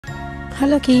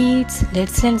Hello kids,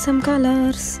 let's learn some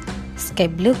colors. Sky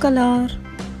blue color,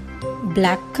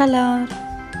 black color,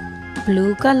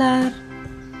 blue color,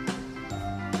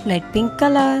 light pink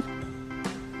color,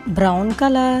 brown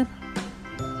color,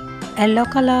 yellow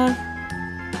color,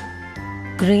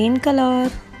 green color,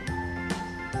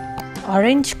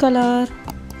 orange color,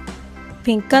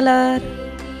 pink color,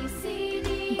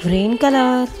 green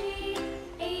color,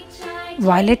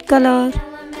 violet color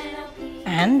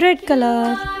and red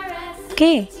color.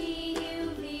 Okay,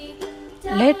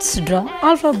 let's draw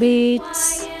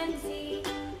alphabets.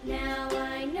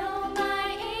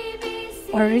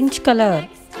 Orange color,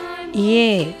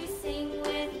 A.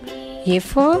 A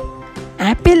for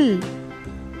apple.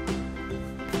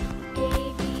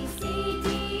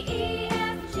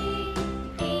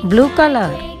 Blue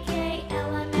color,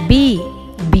 B.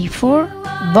 B for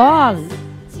ball.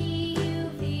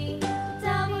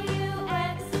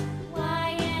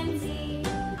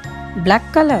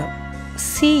 Black color,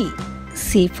 C.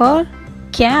 C for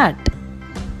cat.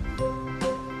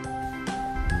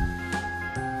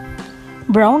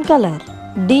 Brown color,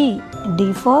 D.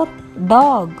 D for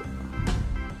dog.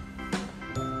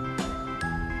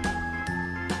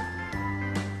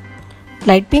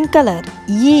 Light pink color,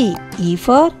 E. E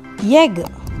for egg.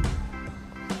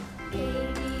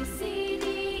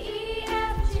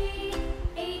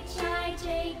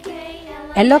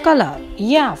 Yellow color,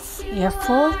 F. F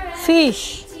for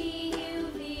fish.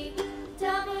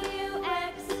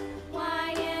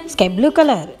 Sky blue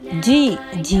color, G.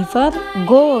 G for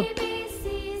goat.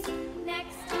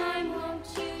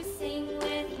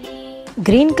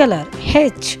 Green color,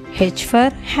 H. H for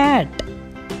hat.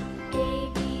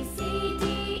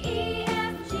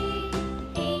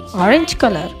 Orange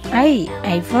color, I.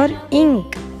 I for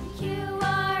ink.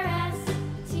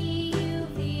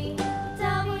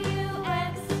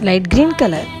 Light green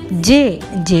color, J.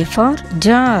 J for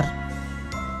jar.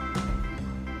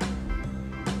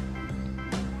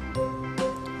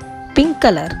 Pink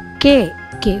color, K.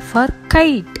 K for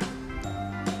kite.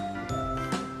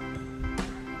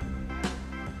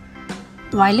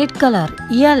 Violet color,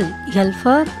 L. L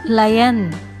for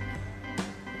lion.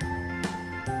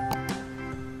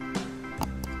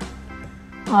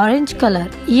 Orange color,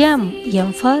 M.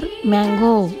 M for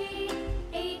mango.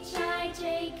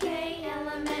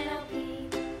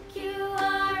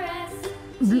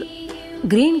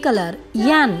 Green color,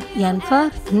 N. N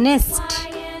for nest.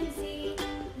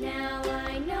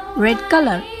 Red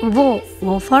color, O.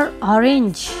 O for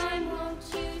orange.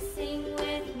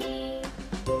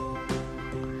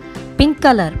 Pink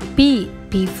color, P.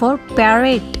 P for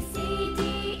parrot.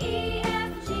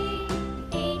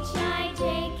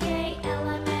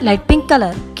 Light pink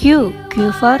color, Q.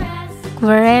 Q for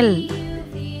squirrel.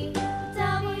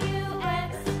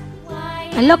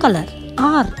 Yellow color,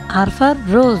 R. R for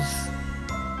rose.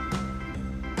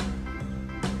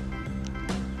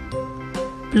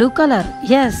 Blue color,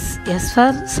 S. S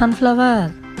for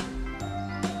sunflower.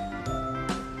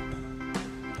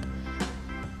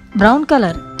 Brown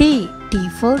color, T. T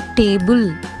for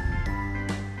table.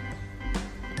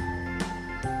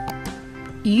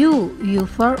 U. U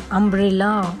for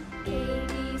umbrella.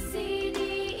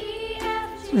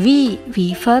 V.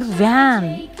 V for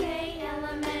van.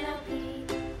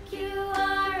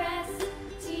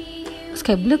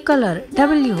 Sky blue color,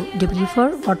 W. W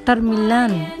for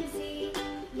watermelon.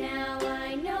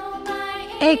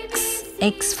 X.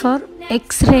 X for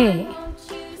X-ray.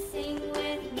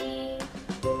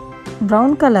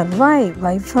 Brown color, Y.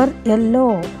 Y for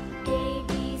yellow.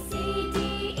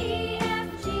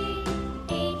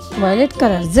 Violet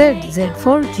color, Z. Z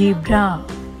for zebra.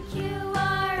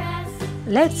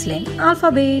 Let's learn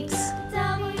alphabets.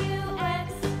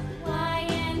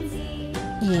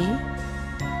 A,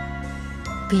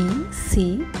 B,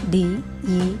 C, D,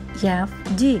 E, F,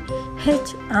 G,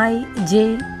 H, I,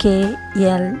 J, K,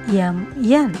 L, M,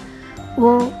 N,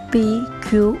 O, P,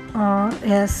 Q, R,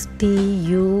 S, T,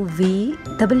 U, V,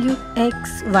 W,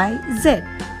 X, Y, Z.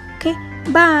 Okay,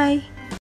 bye.